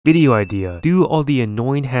Video idea. Do all the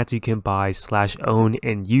annoying hats you can buy / own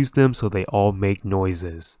and use them so they all make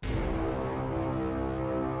noises.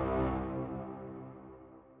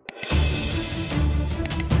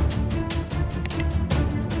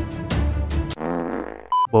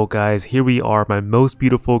 Well guys, here we are, my most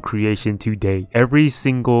beautiful creation to date. Every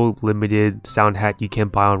single limited sound hat you can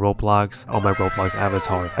buy on Roblox on my Roblox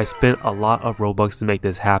avatar. I spent a lot of Robux to make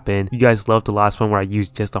this happen. You guys loved the last one where I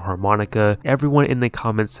used just a harmonica. Everyone in the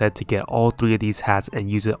comments said to get all 3 of these hats and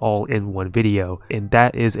use it all in one video. And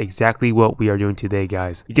that is exactly what we are doing today,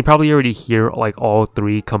 guys. You can probably already hear like all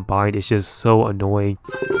 3 combined. It's just so annoying.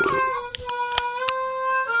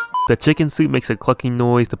 The chicken suit makes a clucking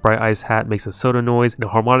noise, the bright eyes hat makes a soda noise, and the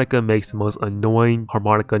harmonica makes the most annoying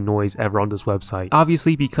harmonica noise ever on this website.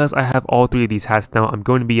 Obviously, because I have all 3 of these hats now, I'm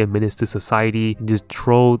going to be a menace to society and just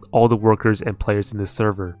troll all the workers and players in this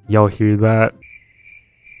server. Y'all hear that?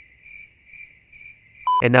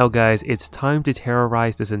 And now guys, it's time to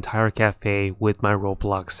terrorize this entire cafe with my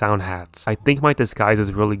Roblox sound hats. I think my disguise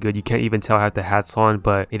is really good. You can't even tell I have the hats on,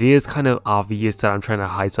 but it is kind of obvious that I'm trying to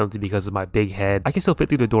hide something because of my big head. I can still fit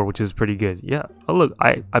through the door, which is pretty good. Yeah. Oh look,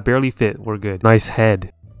 I barely fit. We're good. Nice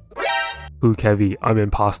head. Ooh, Kevvy, I'm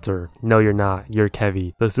imposter. No, you're not. You're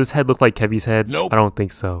Kevvy. Does this head look like Kevvy's head? Nope. I don't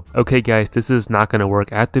think so. Okay, guys, this is not gonna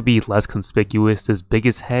work. I have to be less conspicuous. This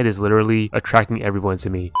biggest head is literally attracting everyone to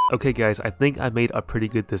me. Okay, guys, I think I made a pretty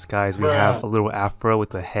good disguise. We have a little afro with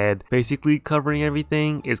the head basically covering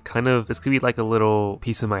everything. It's kind of, this could be like a little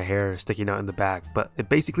piece of my hair sticking out in the back, but it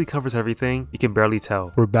basically covers everything. You can barely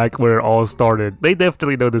tell. We're back where it all started. They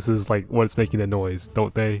definitely know this is like what's making the noise,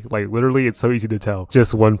 don't they? Like literally, it's so easy to tell.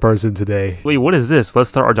 Just one person today. Wait, what is this? Let's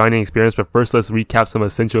start our dining experience, but first let's recap some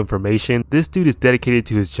essential information. This dude is dedicated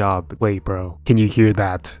to his job. Wait, bro. Can you hear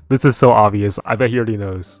that? This is so obvious. I bet he already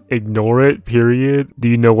knows. Ignore it, period. Do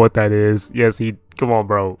you know what that is? Yes, come on,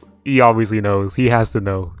 bro. He obviously knows. He has to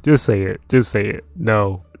know. Just say it. Just say it.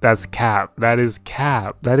 No. That's cap. That is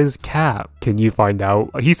cap. That is cap. Can you find out?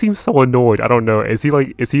 He seems so annoyed. I don't know. Is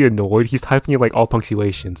he annoyed? He's typing in like all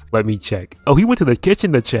punctuations. Let me check. Oh, he went to the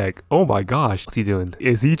kitchen to check. Oh my gosh. What's he doing?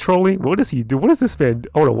 Is he trolling? What does he do? What is this man?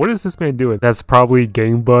 Hold on. What is this man doing? That's probably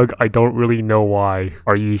game bug. I don't really know why.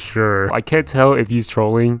 Are you sure? I can't tell if he's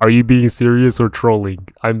trolling. Are you being serious or trolling?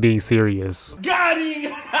 I'm being serious. Got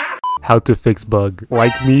him! How to fix bug.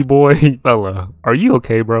 Like me, boy? Fella, are you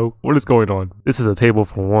okay, bro? What is going on? This is a table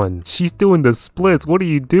for 1. She's doing the splits. What are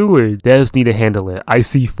you doing? Devs need to handle it. I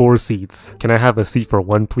see 4 seats. Can I have a seat for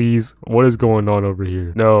 1, please? What is going on over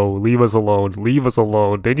here? No, leave us alone. Leave us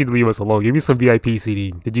alone. They need to leave us alone. Give me some VIP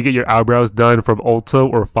seating. Did you get your eyebrows done from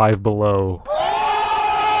Ulta or 5 Below?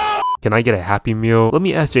 Can I get a Happy Meal? Let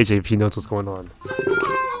me ask JJ if he knows what's going on.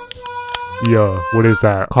 Yeah, what is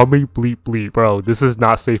that? Call me bleep bleep. Bro, this is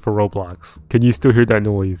not safe for Roblox. Can you still hear that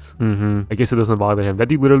noise? I guess it doesn't bother him. That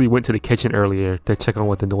dude literally went to the kitchen earlier to check on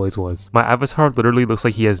what the noise was. My avatar literally looks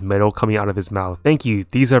like he has metal coming out of his mouth. Thank you.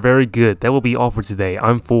 These are very good. That will be all for today.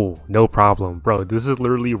 I'm full. No problem. Bro, this is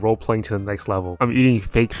literally role-playing to the next level. I'm eating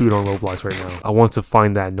fake food on Roblox right now. I want to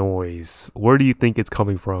find that noise. Where do you think it's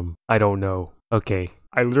coming from? I don't know. Okay.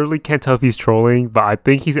 I literally can't tell if he's trolling, but I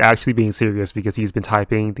think he's actually being serious because he's been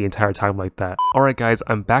typing the entire time like that. Alright guys,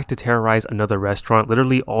 I'm back to terrorize another restaurant.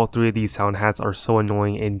 Literally all 3 of these sound hats are so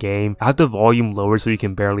annoying in game. I have the volume lowered so you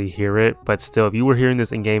can barely hear it, but still, if you were hearing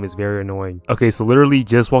this in game, it's very annoying. Okay, so literally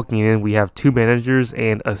just walking in, we have 2 managers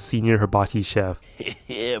and a senior hibachi chef.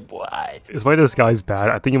 Yeah, boy. Is my disguise bad?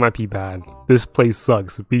 I think it might be bad. This place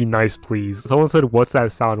sucks. Be nice, please. Someone said, what's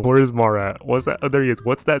that sound? Where is Mara at? What's that? Oh, there he is.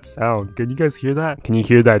 What's that sound? Can you guys hear that? Can you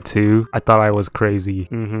hear that too? I thought I was crazy.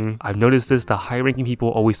 I've noticed this. The high-ranking people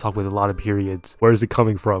always talk with a lot of periods. Where is it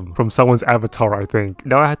coming from? From someone's avatar, I think.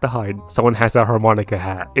 Now I have to hide. Someone has that harmonica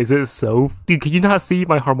hat. Is it so? Dude, can you not see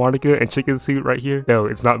my harmonica and chicken suit right here? No,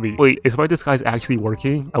 it's not me. Wait, is my disguise actually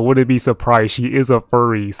working? I wouldn't be surprised. She is a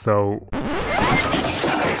furry, so...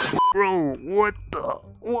 Bro, what the?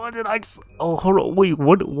 What did I just... Oh, hold on. Wait,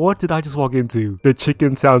 what did I just walk into? The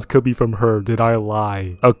chicken sounds could be from her. Did I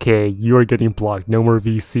lie? Okay, you are getting blocked. No more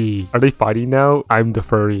VC. Are they fighting now? I'm the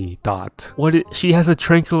furry. Dot. She has a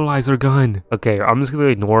tranquilizer gun. Okay, I'm just gonna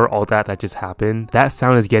ignore all that just happened. That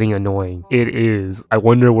sound is getting annoying. It is. I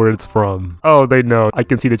wonder where it's from. Oh, they know. I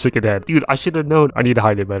can see the chicken head. Dude, I should have known. I need to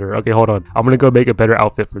hide it better. Okay, hold on. I'm gonna go make a better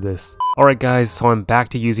outfit for this. Alright guys, so I'm back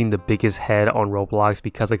to using the biggest head on Roblox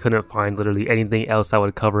because I couldn't find literally anything else that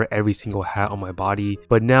would cover every single hat on my body.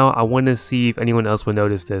 But now I want to see if anyone else would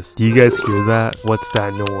notice this. Do you guys hear that? What's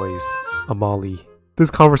that noise? Amali. This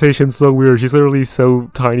conversation's so weird. She's literally so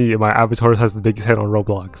tiny and my avatar has the biggest head on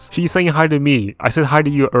Roblox. She's saying hi to me. I said hi to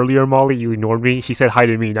you earlier, Molly. You ignored me. She said hi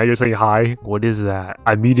to me. Now you're saying hi? What is that?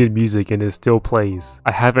 I muted music and it still plays.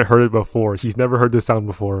 I haven't heard it before. She's never heard this sound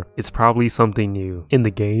before. It's probably something new. In the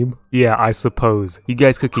game? Yeah, I suppose. You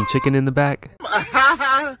guys cooking chicken in the back?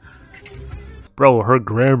 Bro, her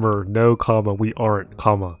grammar, no comma, we aren't,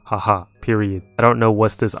 comma, haha, period. I don't know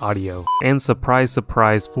what's this audio. And surprise,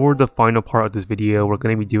 surprise, for the final part of this video, we're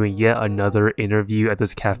going to be doing yet another interview at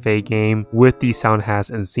this cafe game with these sound hats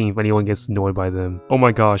and seeing if anyone gets annoyed by them. Oh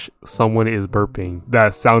my gosh, someone is burping.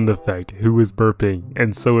 That sound effect, who is burping?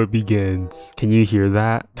 And so it begins. Can you hear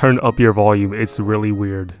that? Turn up your volume, it's really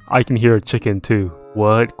weird. I can hear a chicken too.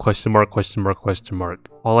 What? Question mark, question mark, question mark.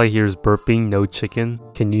 All I hear is burping, no chicken.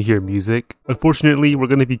 Can you hear music? Unfortunately, we're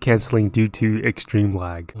going to be canceling due to extreme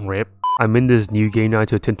lag. RIP. I'm in this new game now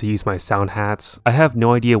to attempt to use my sound hats. I have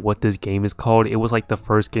no idea what this game is called. It was like the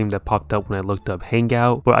first game that popped up when I looked up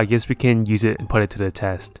Hangout, but I guess we can use it and put it to the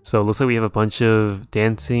test. So it looks like we have a bunch of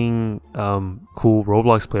dancing, cool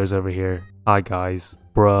Roblox players over here. Hi guys,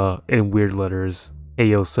 bruh, in weird letters.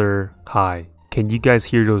 Ayo sir, hi. Can you guys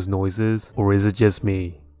hear those noises? Or is it just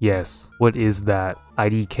me? Yes. What is that?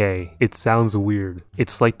 IDK. It sounds weird.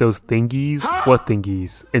 It's like those thingies? What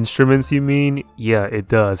thingies? Instruments you mean? Yeah, it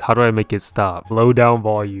does. How do I make it stop? Low down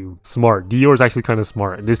volume. Smart. Dior is actually kind of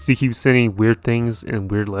smart. This to keep sending weird things in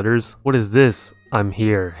weird letters. What is this? I'm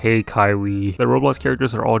here. Hey Kylie. The Roblox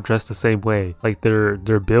characters are all dressed the same way. Like their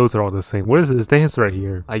builds are all the same. What is this dance right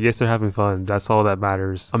here? I guess they're having fun. That's all that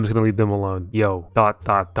matters. I'm just gonna leave them alone. Yo. ...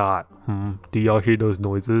 Do y'all hear those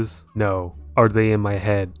noises? No. Are they in my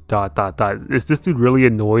head? ... Is this dude really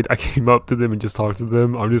annoyed? I came up to them and just talked to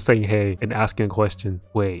them. I'm just saying hey and asking a question.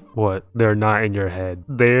 Wait, what? They're not in your head.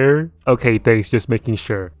 There? Okay, thanks, just making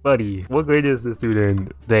sure. Buddy, what grade is this dude in?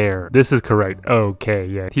 There. This is correct. Okay,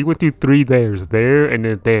 yeah. He went through 3 theirs. There and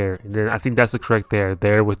then there. And then I think that's the correct there.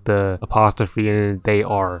 There with the apostrophe and then they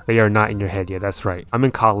are. They are not in your head. Yeah, that's right. I'm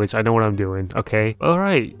in college. I know what I'm doing. Okay.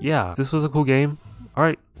 Alright, yeah. This was a cool game.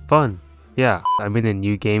 Alright, fun. Yeah, I'm in a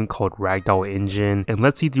new game called Ragdoll Engine, and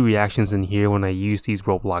let's see the reactions in here when I use these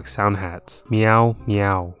Roblox sound hats. Meow,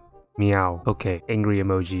 meow, meow. Okay, angry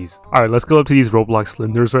emojis. Alright, let's go up to these Roblox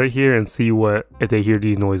Slenders right here and see if they hear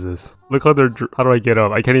these noises. Look how how do I get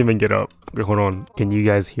up? I can't even get up. Okay, hold on. Can you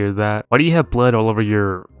guys hear that? Why do you have blood all over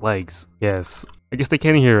your legs? Yes. I guess they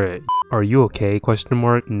can't hear it. Are you okay? Question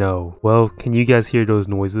mark? No. Well, can you guys hear those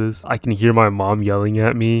noises? I can hear my mom yelling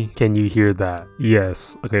at me. Can you hear that?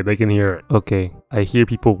 Yes. Okay, they can hear it. Okay. I hear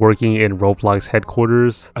people working in Roblox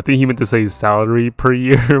headquarters. I think he meant to say salary per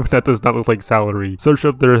year, but that does not look like salary. Search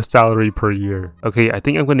up their salary per year. Okay, I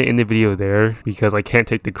think I'm going to end the video there because I can't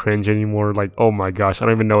take the cringe anymore. Like, oh my gosh, I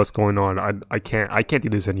don't even know what's going on. I can't do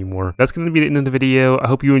this anymore. That's going to be the end of the video. I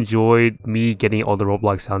hope you enjoyed me getting all the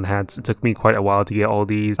Roblox sound hats. It took me quite a while to get all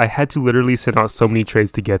these. I had to literally send out so many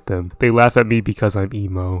trades to get them. They laugh at me because I'm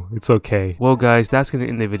emo. It's okay. Well guys, that's going to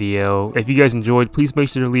end the video. If you guys enjoyed, please make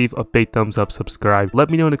sure to leave a big thumbs up, subscribe. Let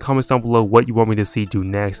me know in the comments down below what you want me to see do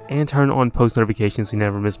next, and turn on post notifications so you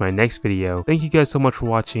never miss my next video. Thank you guys so much for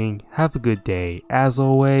watching. Have a good day. As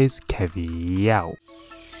always, Kevvy out.